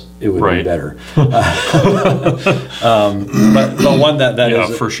this, it would be better. But one that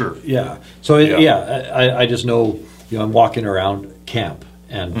is for sure. So I just know, I'm walking around camp,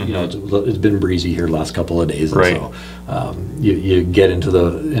 and it's been breezy here the last couple of days, and so you get into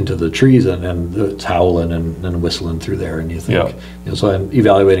the trees, and it's howling and whistling through there, and you think, so I'm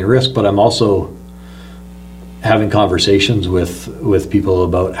evaluating risk, but I'm also having conversations with people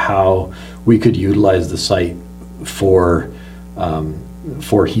about how we could utilize the site for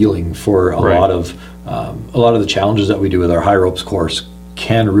healing, for a lot of the challenges that we do with our High Ropes course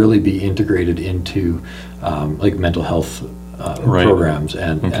can really be integrated into like mental health programs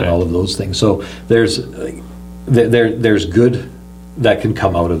and all of those things. So there's good that can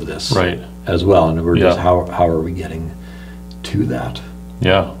come out of this as well, and we're just how are we getting to that?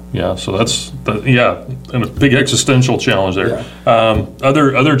 So that's and a big existential challenge there.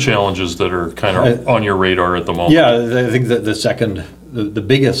 Other challenges that are kind of on your radar at the moment. I think that the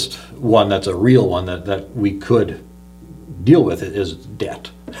biggest one, that's a real one that we could deal with, it is debt.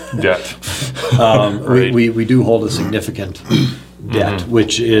 We do hold a significant debt,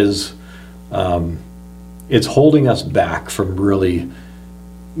 which is it's holding us back from really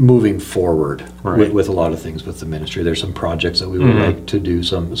moving forward with a lot of things with the ministry. There's some projects that we would like to do,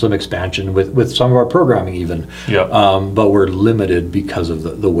 some expansion with some of our programming even, but we're limited because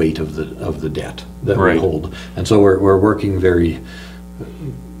of the weight of the debt that we hold, and so we're working very,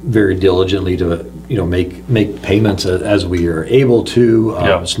 very diligently to make payments as we are able to,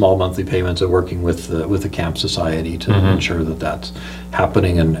 small monthly payments, and working with the Camp Society to ensure that that's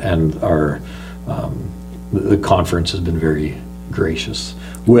happening, and our the conference has been very gracious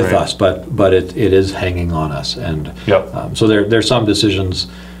with us, but it is hanging on us, and so there's some decisions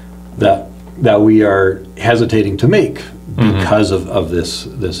that we are hesitating to make because of this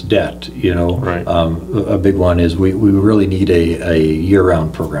debt. A big one is we really need a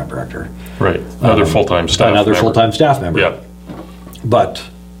year-round program director. Another full-time staff member. But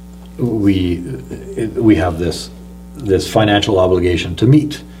we have this financial obligation to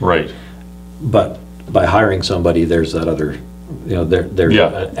meet. But by hiring somebody, there's that other, there's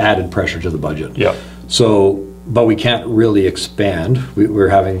added pressure to the budget. So, but we can't really expand. We're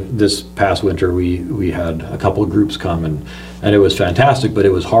having, this past winter, we had a couple of groups come, and it was fantastic, but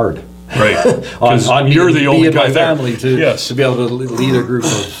it was hard. on me, you're the only guy my there. family to be able to lead a group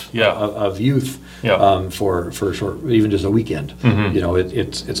of youth for short, even just a weekend.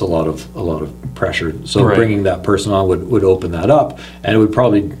 It's a lot of pressure. So bringing that person on would open that up, and it would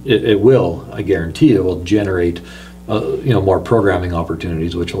probably it will, I guarantee it will generate more programming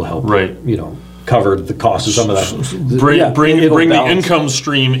opportunities, which will help cover the cost of some of that. Bring the income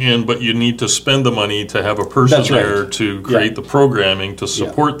stream in, but you need to spend the money to have a person there to create the programming to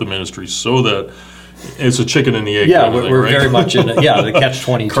support the ministry, so that It's a chicken and the egg. Yeah, kind of thing, we're right? very much in the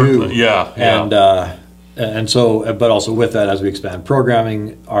catch-22. Yeah. And so, but also with that, as we expand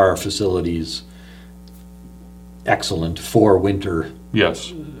programming, our facilities excellent for winter.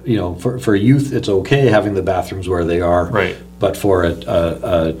 Yes. You know, for youth, it's okay having the bathrooms where they are. Right. But for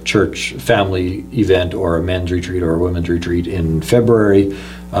a church family event or a men's retreat or a women's retreat in February,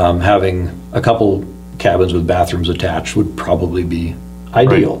 having a couple cabins with bathrooms attached would probably be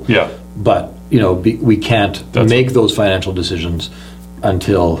ideal. Right. Yeah. But, you know, we can't make those financial decisions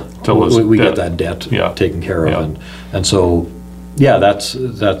until we get that debt taken care of. Yeah. And so, yeah, that's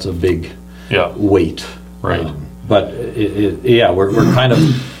a big weight. Right. But we're kind of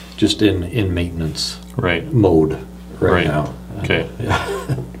just in maintenance mode right now. Okay.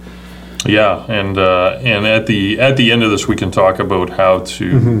 Yeah, and at the end of this, we can talk about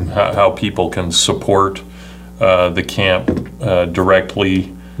how people can support the camp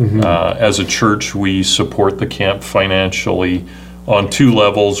directly. As a church, we support the camp financially on two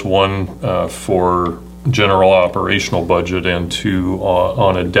levels: one for general operational budget, and two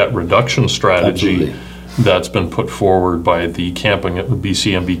on a debt reduction strategy. Absolutely. That's been put forward by the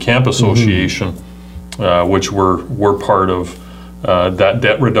BCMB Camp Association, which we're part of that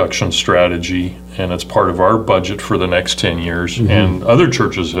debt reduction strategy, and it's part of our budget for the next 10 years. And other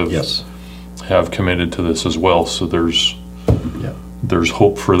churches have committed to this as well. So there's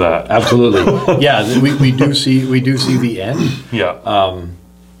hope for that. Absolutely. Yeah, we do see the end. Yeah.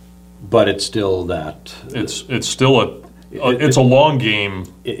 But it's still that. It's still it's a long game.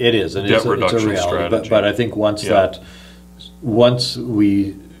 It is, and debt it's a reduction reality. strategy. But I think once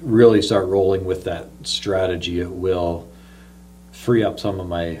we really start rolling with that strategy, it will free up some of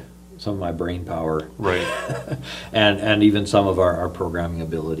my brain power, right, and even some of our programming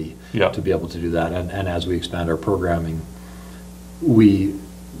ability to be able to do that. And as we expand our programming, we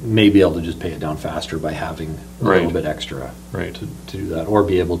may be able to just pay it down faster by having a little bit extra to do that, or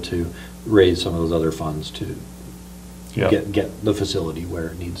be able to raise some of those other funds to get the facility where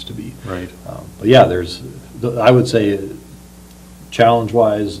it needs to be. Right. But yeah, I would say,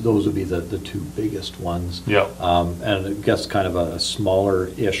 challenge-wise, those would be the two biggest ones. Yeah. And I guess kind of a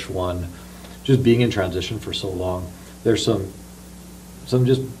smaller-ish one, just being in transition for so long, there's some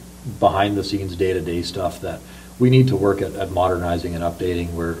just behind-the-scenes, day-to-day stuff that we need to work at modernizing and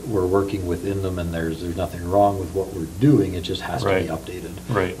updating. We're working within them, and there's nothing wrong with what we're doing. It just has to be updated.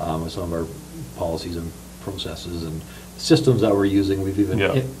 Right. With some of our policies and processes and systems that we're using. We've even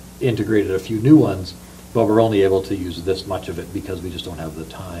integrated a few new ones, but we're only able to use this much of it because we just don't have the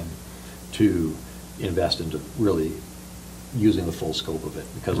time to invest into really using the full scope of it,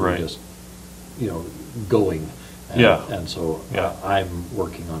 because we're just, going. And so I'm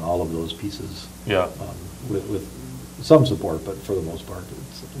working on all of those pieces. With some support, but for the most part,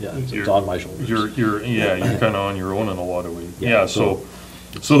 it's on my shoulders. You're kind of on your own in a lot of ways.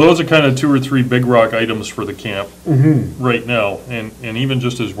 So those are kind of two or three big rock items for the camp right now, and even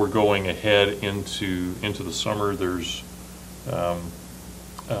just as we're going ahead into the summer, there's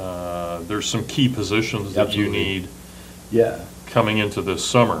some key positions that you need coming into this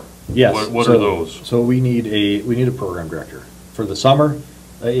summer. Yes. What are those? So we need a program director for the summer,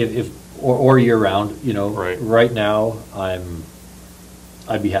 or year round. Right now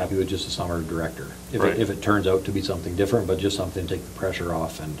I'd be happy with just a summer director. If it turns out to be something different, but just something to take the pressure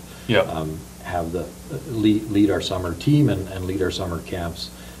off and have the lead our summer team and lead our summer camps.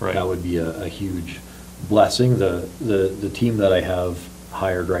 That would be a huge blessing. The team that I have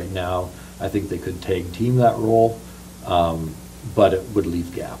hired right now, I think they could tag team that role, but it would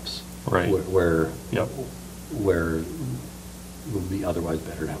leave gaps where it would be otherwise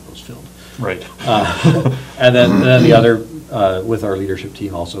better to have those filled. Right. And then the other, with our leadership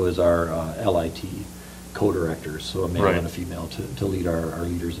team also, is our LIT co-directors, so a male and a female to lead our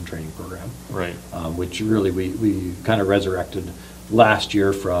leaders in training program. Right. Which really we kind of resurrected last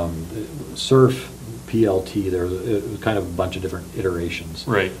year from SURF, PLT. It was kind of a bunch of different iterations.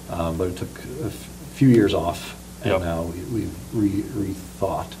 Right. But it took a few years off, and now we've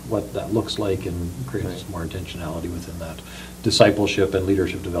rethought what that looks like and created some more intentionality within that discipleship and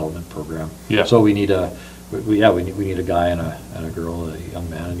leadership development program. Yeah. So we need a guy and a girl, a young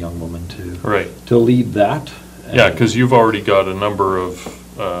man and young woman to lead that. Yeah, because you've already got a number of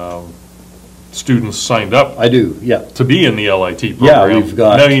students signed up. I do, to be in the LIT program. Yeah, we've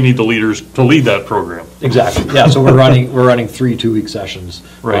got. Now you need the leaders to lead that program. Exactly. Yeah. So we're running 3 2-week sessions.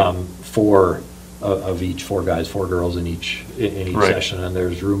 Four guys, 4 girls in each session, and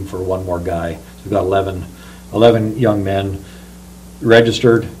there's room for one more guy. So we've got 11 young men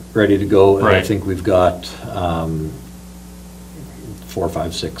registered, ready to go, and I think we've got 4,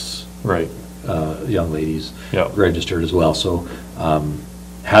 5, 6 young ladies Yeah. registered as well. So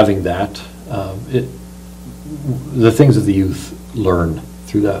having that, the things that the youth learn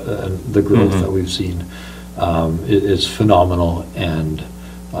through that and the growth that we've seen is phenomenal, and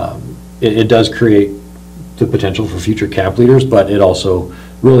it does create the potential for future camp leaders, but it also,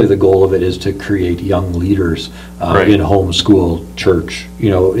 really the goal of it is to create young leaders Right. in homeschool, church,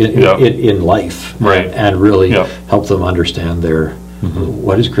 in life. Right. And really Yeah. help them understand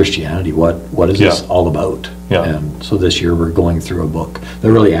what is Christianity? What is this all about? Yeah. And so this year we're going through a book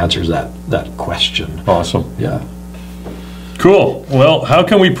that really answers that question. Awesome. Yeah. Cool. Well, how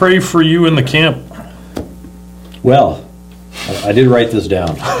can we pray for you in the camp? Well, I did write this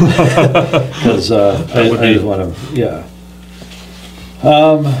down because I just want to, yeah.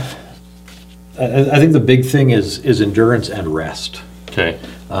 I think the big thing is endurance and rest. Okay.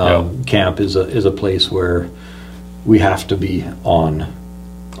 Camp is a place where we have to be on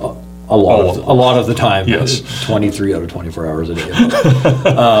a lot of the time. Yes. 23 out of 24 hours a day.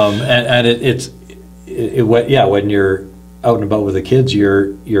 When you're out and about with the kids,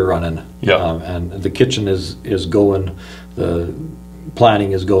 you're running. Yeah. And the kitchen is going, the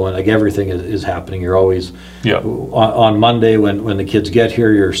planning is going, like everything is happening. You're always, on Monday when the kids get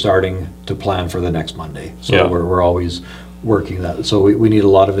here, you're starting to plan for the next Monday. So we're always working that. So we need a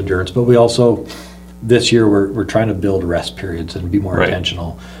lot of endurance, but we also, this year we're trying to build rest periods and be more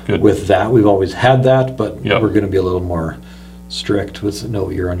intentional with that. We've always had that, but we're going to be a little more strict with, no,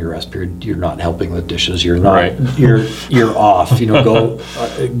 you're on your rest period, you're not helping with dishes, you're not, you're off,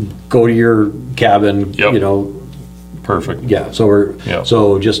 go to your cabin, Perfect. Yeah, so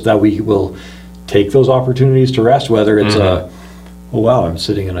so just that we will take those opportunities to rest, whether it's oh wow, I'm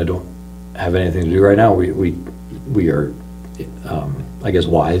sitting and I don't have anything to do right now. We are I guess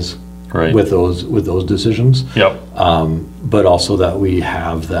wise with those decisions. But also that we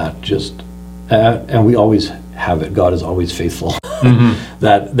have that and we always have it. God is always faithful.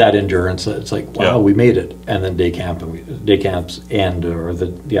 That endurance. It's like, wow, we made it. And then day camps end, or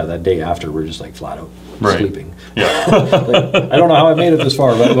that day after, we're just like flat out sleeping. Yeah. Like, I don't know how I made it this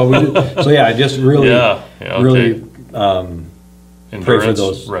far, but we did. So I just really, really pray for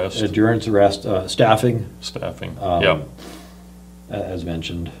those rest. Endurance, rest, staffing. As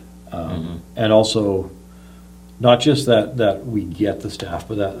mentioned, and also not just that we get the staff,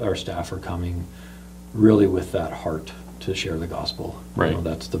 but that our staff are coming really with that heart to share the gospel. Right.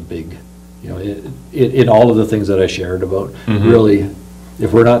 That's the big, in all of the things that I shared about, really,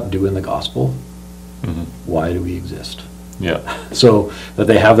 if we're not doing the gospel, why do we exist? So that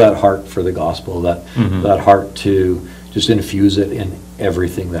they have that heart for the gospel, that heart to just infuse it in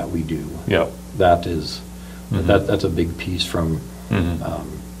everything that we do. That is, that's a big piece from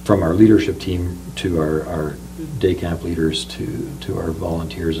our leadership team to our day camp leaders to our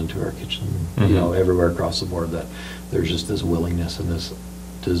volunteers and to our kitchen, everywhere across the board, that there's just this willingness and this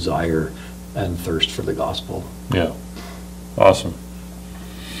desire and thirst for the gospel. Awesome.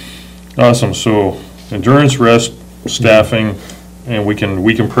 So endurance, rest, staffing, and we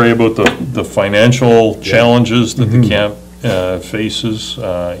can pray about the financial challenges that the camp faces,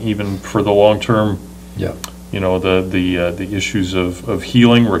 even for the long term. The issues of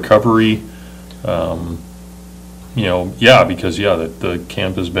healing, recovery. Because the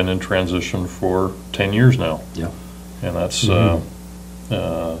camp has been in transition for 10 years now. And that's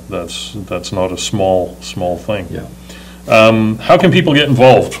that's not a small thing. How can people get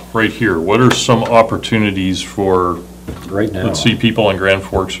involved right here? What are some opportunities for right now? Let's see, people in Grand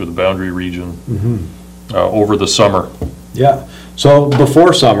Forks or the Boundary region over the summer. So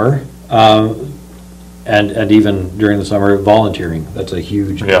before summer, and even during the summer, volunteering, that's a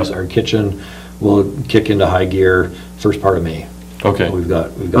huge piece. Our kitchen will kick into high gear first part of May. Okay. We've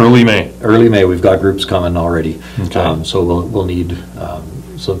got early May. We've got groups coming already. So we'll need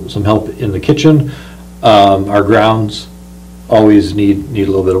some help in the kitchen. Our grounds always need a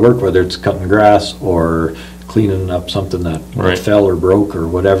little bit of work, whether it's cutting grass or cleaning up something that fell or broke or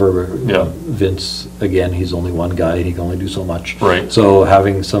whatever. Vince, again, he's only one guy, he can only do so much. So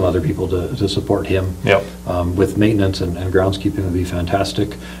having some other people to support him with maintenance and groundskeeping would be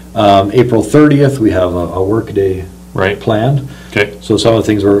fantastic. April 30th, we have a work day planned. So some of the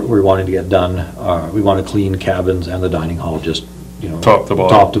things we're wanting to get done, we want to clean cabins and the dining hall, just top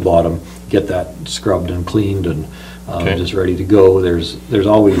to bottom, get that scrubbed and cleaned and just ready to go. There's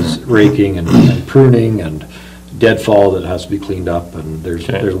always raking and pruning and deadfall that has to be cleaned up, and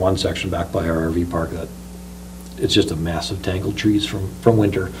there's one section back by our RV park that it's just a massive tangled trees from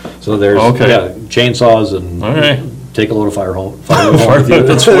winter. So there's chainsaws and take a load of firewood home with you.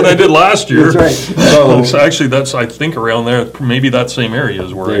 That's what I did last year. That's right. So Actually, that's, I think, around there, maybe that same area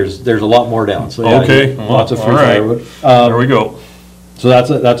is where. there's a lot more down. So yeah, Okay. lots of free All right. firewood. There we go. So that's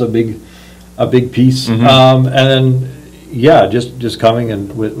a big piece. Mm-hmm. And then yeah, just coming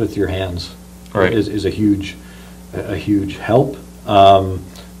and with your hands Right. is a huge help.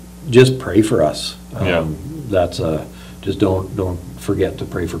 Just pray for us. Yeah. That's just don't forget to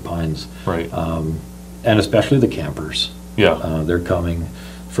pray for Pines. Right. And especially the campers. Yeah. They're coming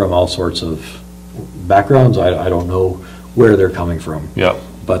from all sorts of backgrounds. I don't know where they're coming from. Yeah.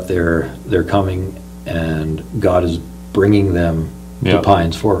 But they're coming, and God is bringing them Yeah. to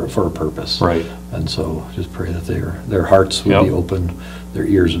Pines for a purpose. Right. And so just pray that their hearts would be Yep. open, their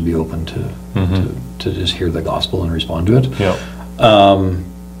ears would be open to just hear the gospel and respond to it. Yeah.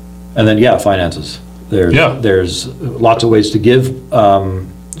 And then, yeah, finances. There's lots of ways to give.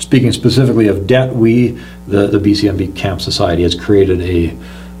 Speaking specifically of debt, the BCMB Camp Society has created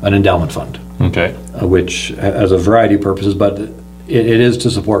an endowment fund, Okay. which has a variety of purposes, but it is to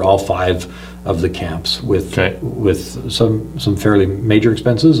support all 5 of the camps with Okay. some fairly major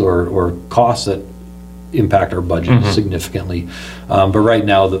expenses or costs that impact our budget significantly. But right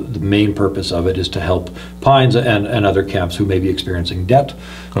now, the main purpose of it is to help Pines and other camps who may be experiencing debt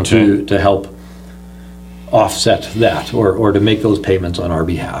Okay. to help offset that or to make those payments on our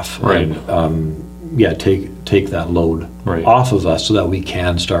behalf. Right. And, yeah, take that load Right. off of us so that we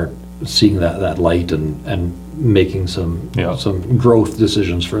can start seeing that light and making some Yeah. growth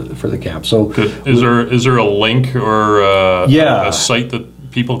decisions for the camp. So Good. Is there a link or Yeah. a site that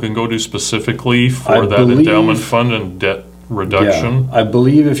people can go to specifically for I that believe- endowment fund and debt reduction? Yeah, I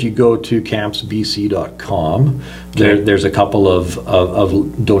believe if you go to campsbc.com, Okay. there's a couple of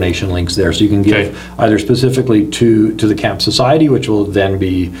donation links there. So you can give Okay. either specifically to the Camp Society, which will then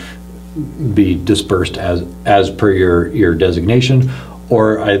be dispersed as per your designation,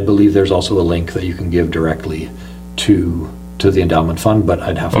 or I believe there's also a link that you can give directly to the endowment fund, but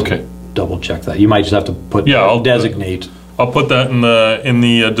I'd have Okay. to double check that. You might just have to put Yeah, I'll- designate. I'll put that in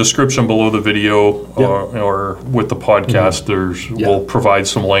the description below the video Yep. or with the podcast. Yeah. We'll provide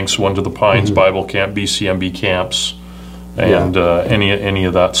some links, one to the Pines Bible Camp, BCMB camps, and any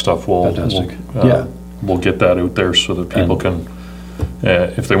of that stuff. Fantastic. Yeah. We'll get that out there so that people And- can,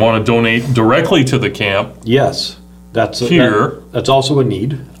 if they want to donate directly to the camp. Yes, that's Here. that's also a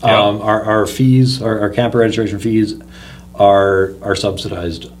need. Yeah. Our fees, our camper registration fees, are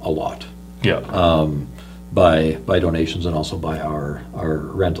subsidized a lot Yeah. by donations and also by our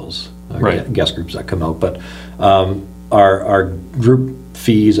rentals, our Right. guest groups that come out. But our group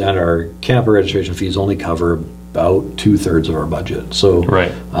fees and our camper registration fees only cover about 2/3 of our budget. So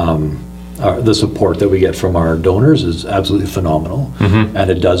Right. the support that we get from our donors is absolutely phenomenal, and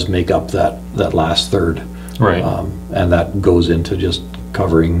it does make up that last third. Right. And that goes into just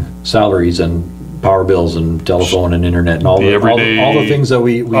covering salaries and power bills and telephone and internet and all The the everyday things that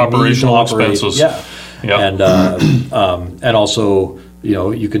we need to operational operate. expenses. Yeah. Yeah. And also,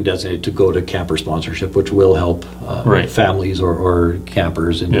 you can designate to go to camper sponsorship, which will help Right. families or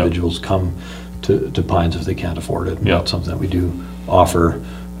campers, individuals come to Pines if they can't afford it. And Yeah. that's something that we do offer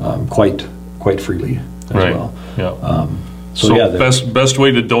quite freely as Right. well. Yeah. So yeah, best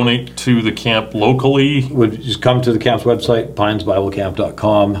way to donate to the camp locally. would just come to the camp's website,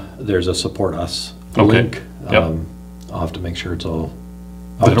 pinesbiblecamp.com. There's a support us Okay. link. Yep. I'll have to make sure it's all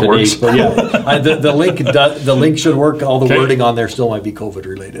That up to it works. date. But yeah, the link should work. All the Okay. wording on there still might be COVID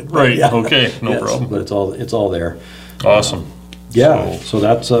related. but Right, yeah. okay, no Yes, problem. But it's all there. Awesome. Yeah. So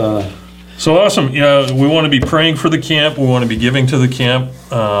that's So awesome. Yeah, we want to be praying for the camp. We want to be giving to the camp,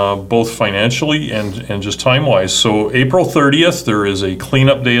 both financially and just time wise. So April 30th, there is a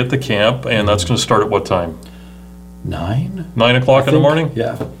cleanup day at the camp, and that's going to start at what time? 9. 9 o'clock in the think. morning.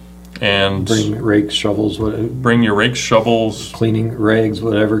 Yeah. And Bring rakes, shovels, bring your rakes, shovels. cleaning rags,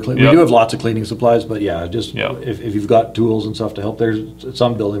 whatever. We Yep. do have lots of cleaning supplies, but yeah, just Yep. if you've got tools and stuff to help, there's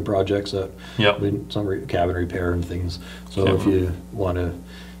some building projects that Yep. some cabin repair and things. So Okay. if you want to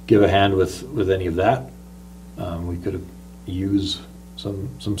give a hand with any of that, we could use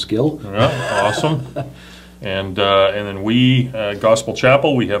some skill. Yeah, awesome. And then we, Gospel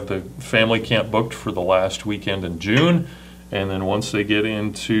Chapel, we have the family camp booked for the last weekend in June. And then once they get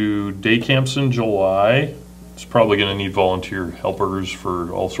into day camps in July, it's probably going to need volunteer helpers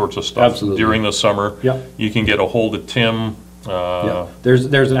for all sorts of stuff. Absolutely. During the summer. Yep. You can get a hold of Tim. Yeah, there's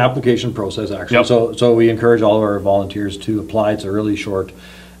an application process actually. Yep. So we encourage all of our volunteers to apply. It's a really short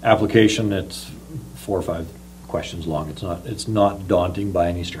application. It's 4 or 5 questions long. It's not daunting by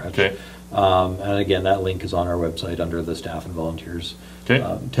any stretch. Okay. And again, that link is on our website under the staff and volunteers Okay.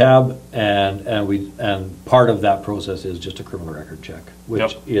 tab, and part of that process is just a criminal record check,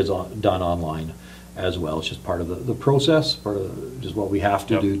 which Yep. is done online as well. It's just part of the process, part of just what we have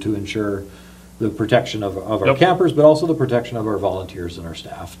to Yep. do to ensure the protection of our Yep. campers, but also the protection of our volunteers and our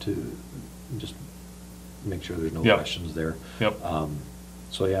staff, to just make sure there's no Yep. questions there. Yep.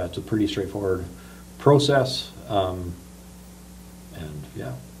 So yeah, it's a pretty straightforward process. And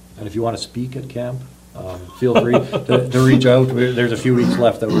yeah, and if you want to speak at camp, feel free to reach out. There's a few weeks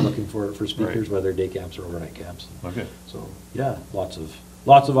left that we're looking for speakers, Right. whether day camps or overnight camps. Okay. So yeah, lots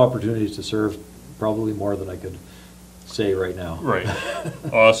of opportunities to serve, probably more than I could say right now. Right.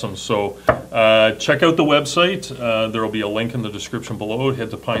 Awesome. So check out the website. There will be a link in the description below.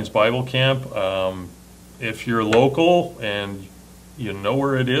 Head to Pines Bible Camp. If you're local and you know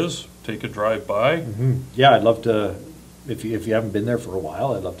where it is, take a drive by. Yeah, I'd love to. If you haven't been there for a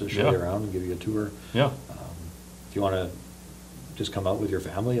while, I'd love to show you Yeah. around and give you a tour. Yeah. If you want to just come out with your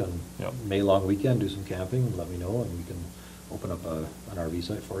family on Yep. May long weekend, do some camping, let me know, and we can open up an RV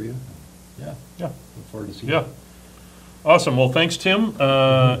site for you. Yeah, Yeah. look forward to seeing Yeah. you. Awesome. Well, thanks, Tim.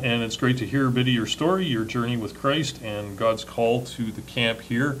 And it's great to hear a bit of your story, your journey with Christ, and God's call to the camp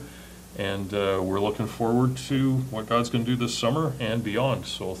here. And we're looking forward to what God's going to do this summer and beyond.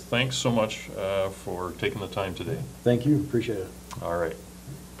 So thanks so much for taking the time today. Thank you, appreciate it. All right.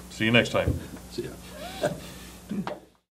 See you next time. See ya.